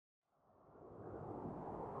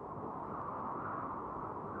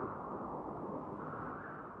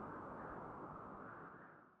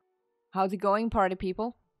How's it going, party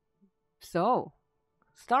people? So,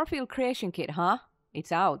 Starfield Creation Kit, huh?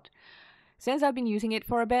 It's out. Since I've been using it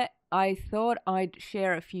for a bit, I thought I'd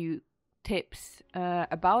share a few tips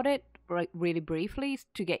about it really briefly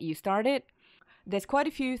to get you started. There's quite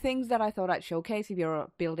a few things that I thought I'd showcase if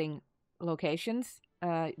you're building locations,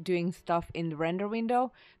 doing stuff in the render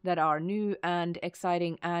window that are new and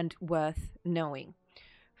exciting and worth knowing.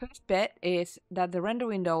 First bit is that the render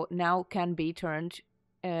window now can be turned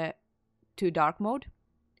to dark mode,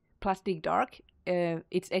 plastic dark.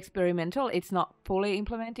 It's experimental. It's not fully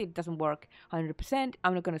implemented. It doesn't work 100%.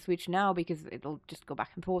 I'm not going to switch now because it'll just go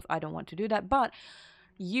back and forth. I don't want to do that. But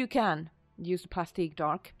you can use the plastic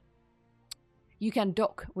dark. You can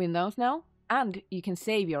dock windows now, and you can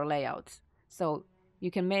save your layouts. So you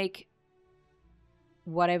can make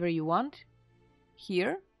whatever you want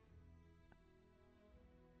here.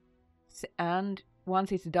 And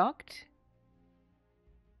once it's docked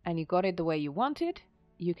and you got it the way you want it,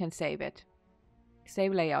 you can save it.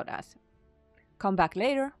 Save layout as. Come back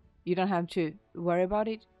later. You don't have to worry about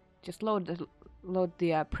it. Just load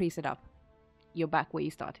the preset up. You're back where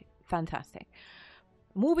you started. Fantastic.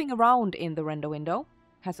 Moving around in the render window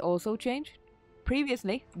has also changed.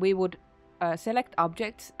 Previously, we would select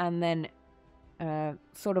objects and then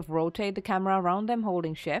sort of rotate the camera around them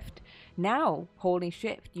holding shift. Now, holding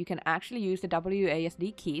shift, you can actually use the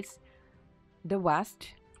WASD keys, the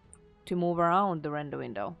WASD, to move around the render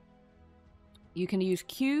window. You can use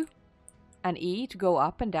Q and E to go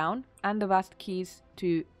up and down, and the WASD keys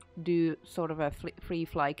to do sort of a free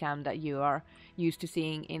fly cam that you are used to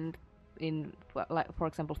seeing in like, for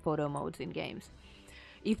example, photo modes in games.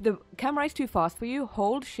 If the camera is too fast for you,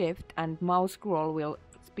 hold shift and mouse scroll will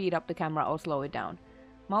speed up the camera or slow it down.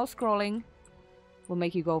 Mouse scrolling will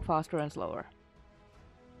make you go faster and slower.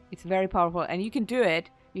 It's very powerful, and you can do it.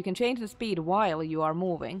 You can change the speed while you are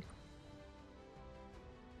moving.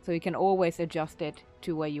 So you can always adjust it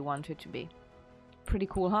to where you want it to be. Pretty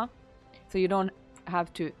cool, huh? So you don't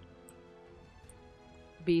have to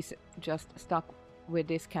be just stuck with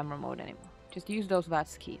this camera mode anymore. Just use those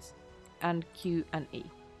VATS keys and Q and E.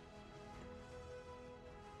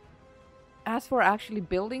 As for actually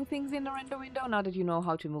building things in the render window, now that you know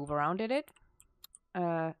how to move around in it,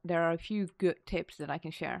 there are a few good tips that I can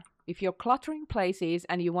share. If you're cluttering places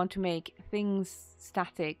and you want to make things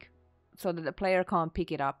static so that the player can't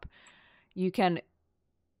pick it up, you can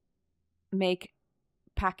make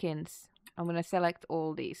pack-ins. I'm going to select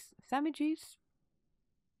all these sandwiches.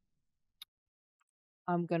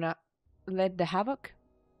 I'm going to let the havoc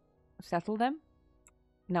settle them.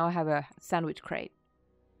 Now I have a sandwich crate.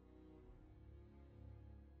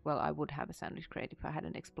 Well, I would have a sandwich crate if I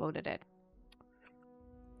hadn't exploded it.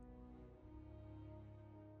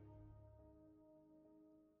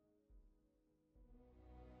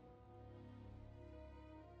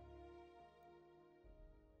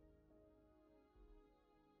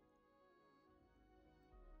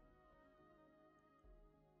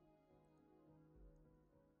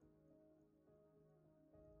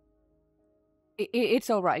 It's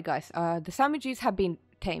alright, guys. The sandwiches have been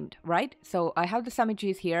tamed, right? So I have the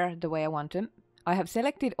sandwiches here the way I want them. I have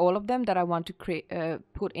selected all of them that I want to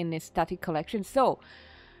put in this static collection. So,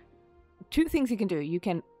 two things you can do. You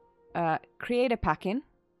can create a pack-in,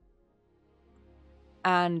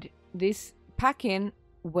 and this pack-in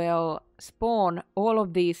will spawn all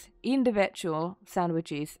of these individual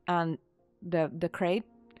sandwiches and the crate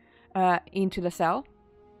into the cell.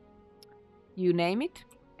 You name it,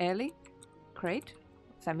 Ellie, crate,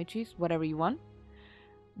 sandwiches, whatever you want.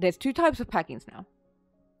 There's two types of pack-ins now.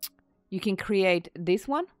 You can create this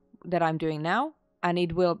one that I'm doing now, and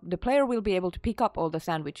the player will be able to pick up all the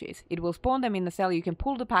sandwiches. It will spawn them in the cell. You can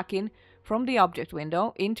pull the pack-in from the object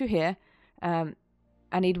window into here, and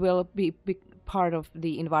it will be part of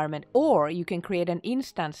the environment. Or you can create an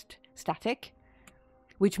instanced static,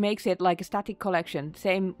 which makes it like a static collection.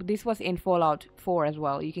 Same, this was in Fallout 4 as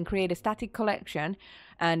well. You can create a static collection,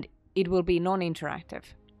 and it will be non-interactive.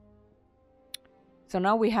 So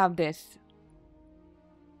now we have this.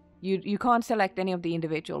 You can't select any of the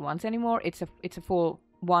individual ones anymore. It's a full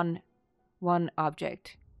one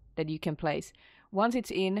object that you can place. Once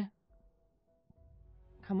it's in,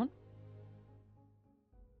 come on.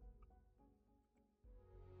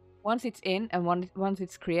 Once it's in and once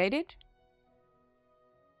it's created,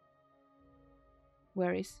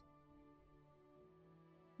 where is?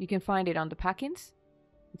 You can find it on the pack-ins.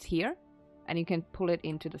 It's here, and you can pull it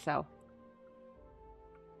into the cell.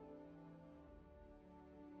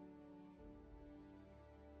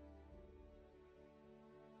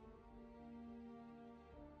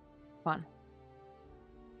 Fun.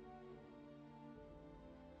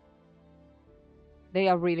 They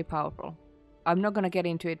are really powerful. I'm not gonna get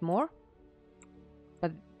into it more,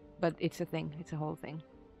 but it's a thing. It's a whole thing.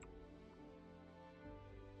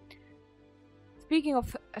 Speaking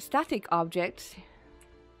of static objects,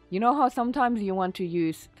 you know how sometimes you want to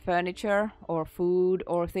use furniture or food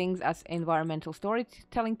or things as environmental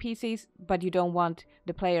storytelling pieces, but you don't want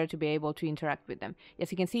the player to be able to interact with them.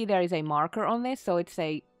 As you can see, there is a marker on this, so it's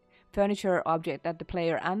a furniture object that the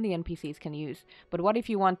player and the NPCs can use. But what if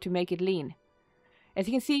you want to make it lean? As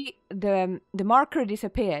you can see, the marker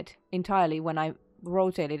disappeared entirely when I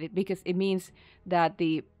rotated it, because it means that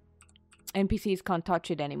the NPCs can't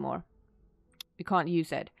touch it anymore. You can't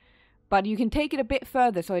use it. But you can take it a bit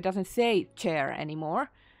further so it doesn't say chair anymore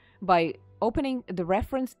by opening the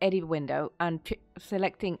reference edit window and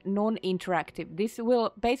selecting non-interactive. This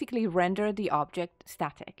will basically render the object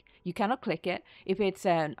static. You cannot click it. If it's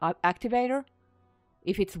an activator,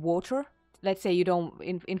 if it's water, let's say you don't,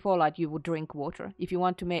 in Fallout you would drink water. If you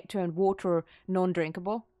want to turn water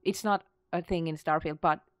non-drinkable, it's not a thing in Starfield,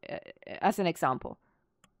 but as an example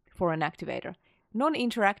for an activator.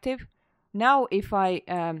 Non-interactive. Now if I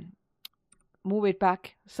move it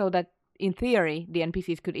back so that in theory the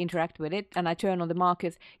NPCs could interact with it, and I turn on the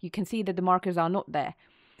markers, you can see that the markers are not there.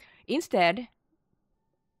 Instead,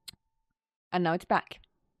 and now it's back.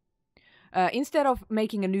 Instead of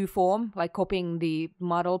making a new form, like copying the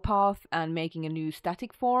model path and making a new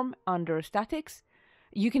static form under statics,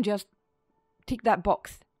 you can just tick that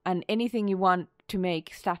box and anything you want to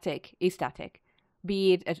make static is static.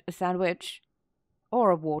 Be it a sandwich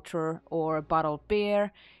or a water or a bottled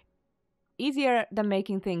beer. Easier than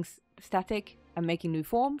making things static and making new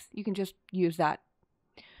forms. You can just use that.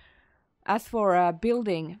 As for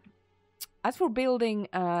building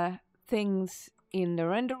things in the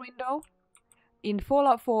render window, in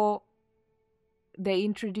Fallout 4 they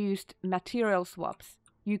introduced material swaps.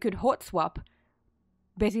 You could hot swap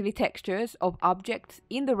basically textures of objects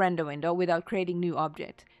in the render window without creating new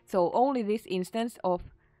objects. So only this instance of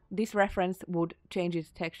this reference would change its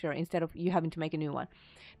texture instead of you having to make a new one.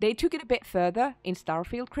 They took it a bit further in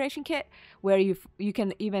Starfield Creation Kit, where you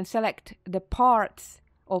can even select the parts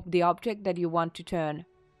of the object that you want to turn,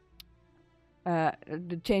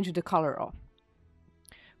 change the color of.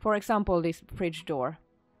 For example, this fridge door.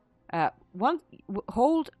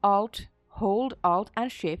 Hold Alt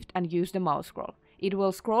and Shift and use the mouse scroll. It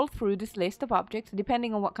will scroll through this list of objects.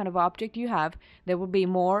 Depending on what kind of object you have, there will be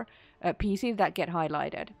more pieces that get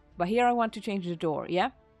highlighted. But here I want to change the door, yeah?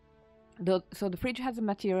 So the fridge has a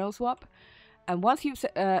material swap. And once you've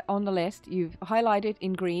on the list, you've highlighted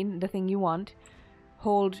in green the thing you want,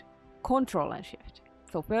 hold Control and Shift.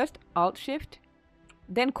 So first Alt Shift,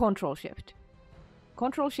 then Control Shift.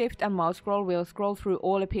 Control Shift and mouse scroll will scroll through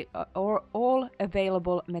all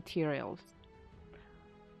available materials.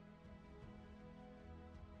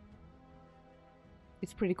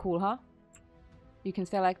 It's pretty cool, huh? You can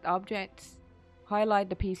select objects, highlight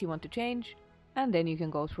the piece you want to change, and then you can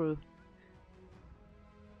go through.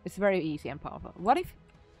 It's very easy and powerful. What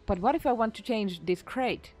if I want to change this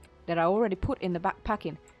crate that I already put in the backpack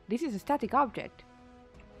in? This is a static object.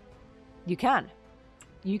 You can.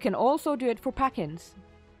 You can also do it for pack-ins.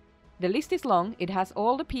 The list is long. It has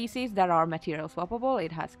all the pieces that are material swappable.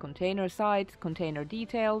 It has container size, container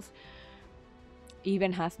details,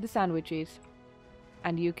 even has the sandwiches.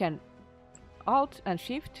 And you can Alt and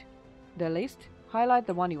Shift the list, highlight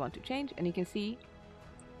the one you want to change, and you can see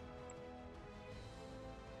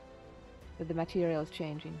that the material is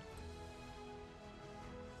changing.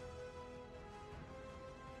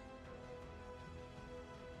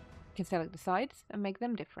 You can select the sides and make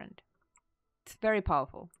them different. It's very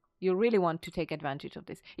powerful. You really want to take advantage of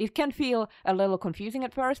this. It can feel a little confusing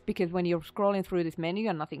at first, because when you're scrolling through this menu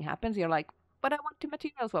and nothing happens, you're like, but I want to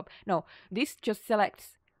material swap. No, this just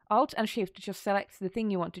selects Alt and Shift, just selects the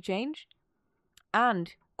thing you want to change,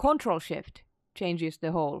 and Control Shift changes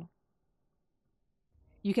the whole.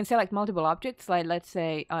 You can select multiple objects, like let's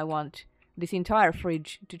say I want this entire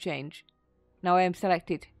fridge to change. Now I have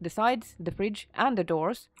selected the sides, the fridge, and the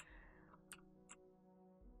doors.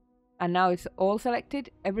 And now it's all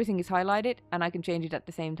selected, everything is highlighted, and I can change it at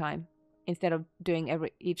the same time. Instead of doing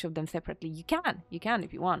each of them separately. You can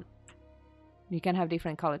if you want. You can have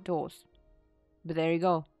different colored doors. But there you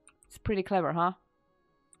go. It's pretty clever, huh?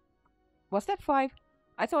 Was that 5?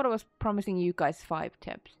 I thought I was promising you guys 5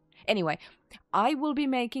 tips. Anyway, I will be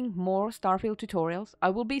making more Starfield tutorials.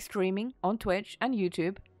 I will be streaming on Twitch and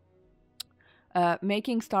YouTube,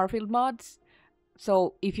 making Starfield mods.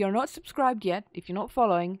 So if you're not subscribed yet, if you're not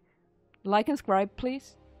following, like and subscribe,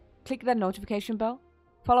 please. Click that notification bell.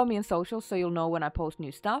 Follow me on socials so you'll know when I post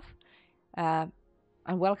new stuff. And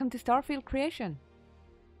welcome to Starfield Creation.